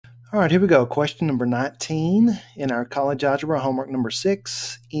All right, here we go. Question number 19 in our college algebra homework number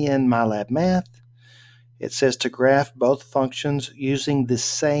 6 in MyLab Math. It says to graph both functions using the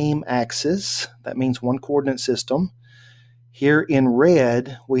same axis. That means one coordinate system. Here in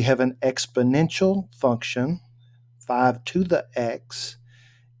red, we have an exponential function, 5 to the x.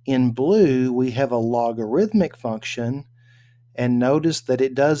 In blue, we have a logarithmic function. And notice that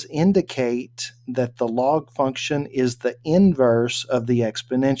it does indicate that the log function is the inverse of the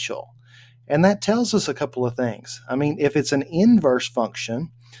exponential. And that tells us a couple of things. I mean, if it's an inverse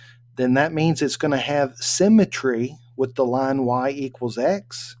function, then that means it's going to have symmetry with the line y equals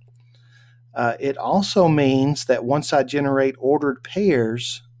x. It also means that once I generate ordered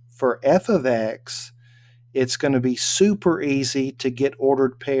pairs for f of x, it's going to be super easy to get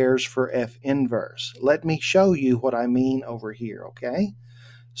ordered pairs for f inverse. Let me show you what I mean over here, okay?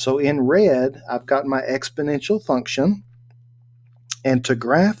 So in red, I've got my exponential function, and to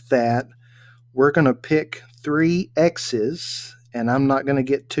graph that, we're going to pick 3 x's, and I'm not going to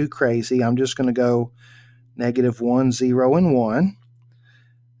get too crazy. I'm just going to go -1, 0, and 1,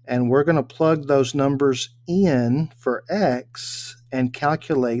 and we're going to plug those numbers in for x and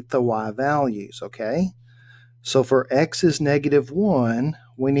calculate the y values, okay? So for x is -1,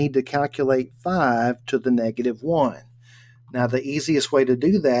 we need to calculate 5 to the -1. Now the easiest way to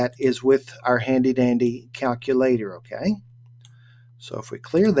do that is with our handy-dandy calculator, okay? So if we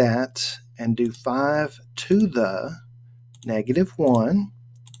clear that and do 5 to the -1,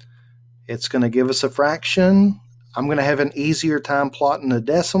 it's going to give us a fraction. I'm going to have an easier time plotting a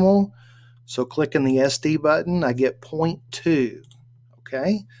decimal, so clicking the SD button, I get 0.2,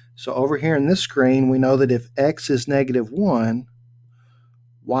 okay? So over here in this screen, we know that if x is -1,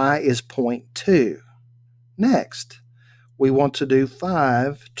 y is 0.2. Next, we want to do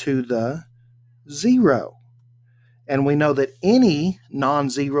 5 to the 0. And we know that any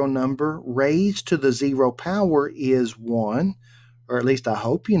non-zero number raised to the 0 power is 1, or at least I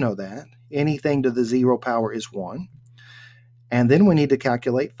hope you know that. Anything to the 0 power is 1. And then we need to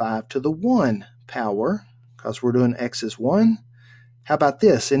calculate 5 to the 1 power, because we're doing x is 1. How about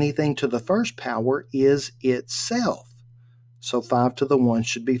this? Anything to the first power is itself. So 5 to the 1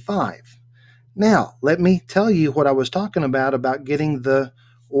 should be 5. Now, let me tell you what I was talking about getting the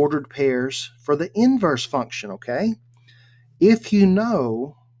ordered pairs for the inverse function, okay? If you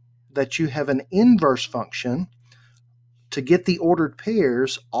know that you have an inverse function, to get the ordered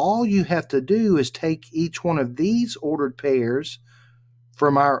pairs, all you have to do is take each one of these ordered pairs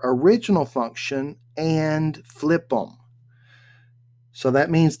from our original function and flip them. So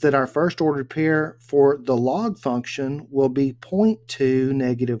that means that our first ordered pair for the log function will be 0.2,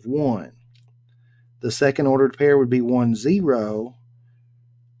 -1. The second ordered pair would be 1, 0,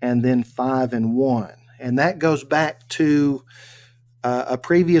 and then 5 and 1. And that goes back to a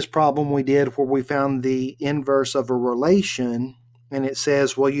previous problem we did where we found the inverse of a relation, and it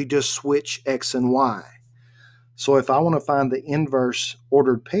says, well, you just switch x and y. So if I want to find the inverse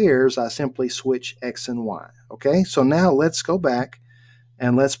ordered pairs, I simply switch x and y. Okay, so now let's go back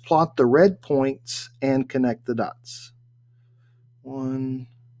and let's plot the red points and connect the dots. 1,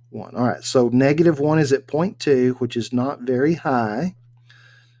 1. All right, so -1 is at 0.2, which is not very high.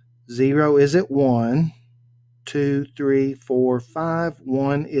 0 is at 1. 2, 3, 4, 5.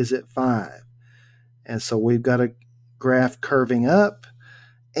 1 is at 5. And so we've got a graph curving up.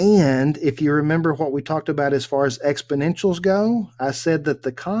 And if you remember what we talked about as far as exponentials go, I said that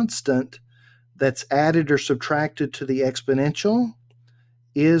the constant that's added or subtracted to the exponential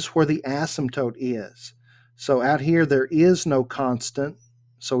is where the asymptote is. So out here there is no constant,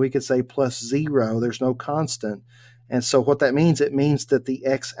 so we could say +0, there's no constant. And so what that means, it means that the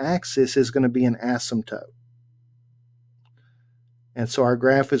x-axis is going to be an asymptote. And so our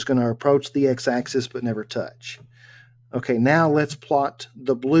graph is going to approach the x-axis but never touch. Okay, now let's plot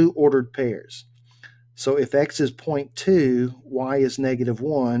the blue ordered pairs. So if x is 0.2, y is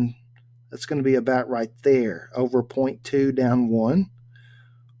 -1, that's going to be about right there, over 0.2 down 1.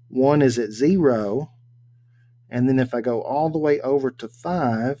 1 is at 0, and then if I go all the way over to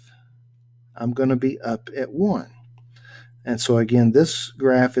 5, I'm going to be up at 1. And so again, this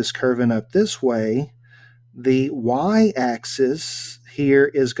graph is curving up this way. The y-axis here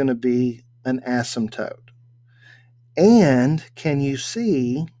is going to be an asymptote. And can you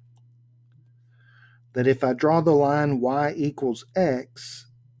see that if I draw the line y equals x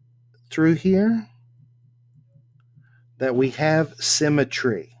through here, that we have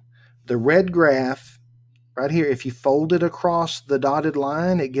symmetry? The red graph right here, if you fold it across the dotted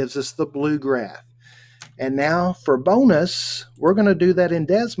line, it gives us the blue graph. And now for bonus, we're going to do that in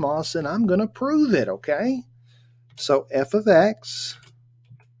Desmos, and I'm going to prove it, okay? So f of x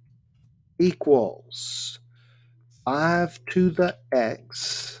equals 5 to the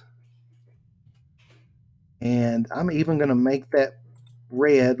x. And I'm even going to make that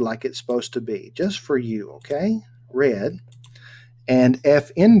red like it's supposed to be, just for you, okay? Red. And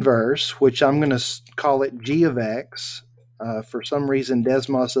f inverse, which I'm going to call it g of x. For some reason,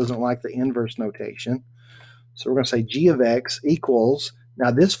 Desmos doesn't like the inverse notation. So we're going to say g of x equals,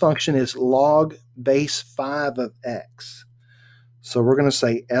 now this function is log base 5 of x. So we're going to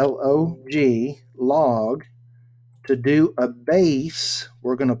say log. To do a base,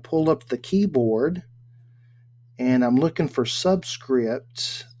 we're going to pull up the keyboard, and I'm looking for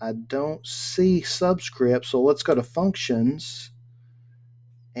subscript. I don't see subscript, so let's go to functions.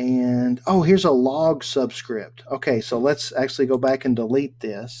 And, oh, here's a log subscript. Okay, so let's actually go back and delete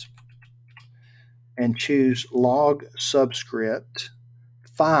this and choose log subscript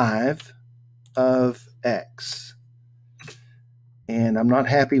 5 of x. And I'm not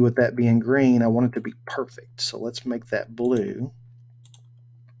happy with that being green. I want it to be perfect. So let's make that blue.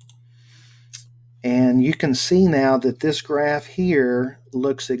 And you can see now that this graph here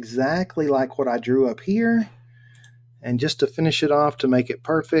looks exactly like what I drew up here. And just to finish it off, to make it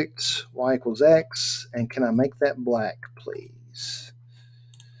perfect, y equals x. And can I make that black, please?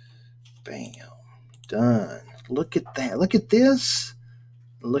 Bam. Done. Look at that. Look at this.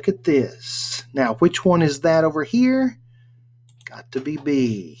 Look at this. Now, which one is that over here? Got to be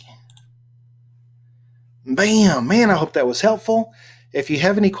B. Bam. Man, I hope that was helpful. If you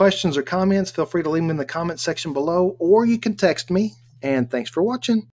have any questions or comments, feel free to leave them in the comment section below, or you can text me. And thanks for watching.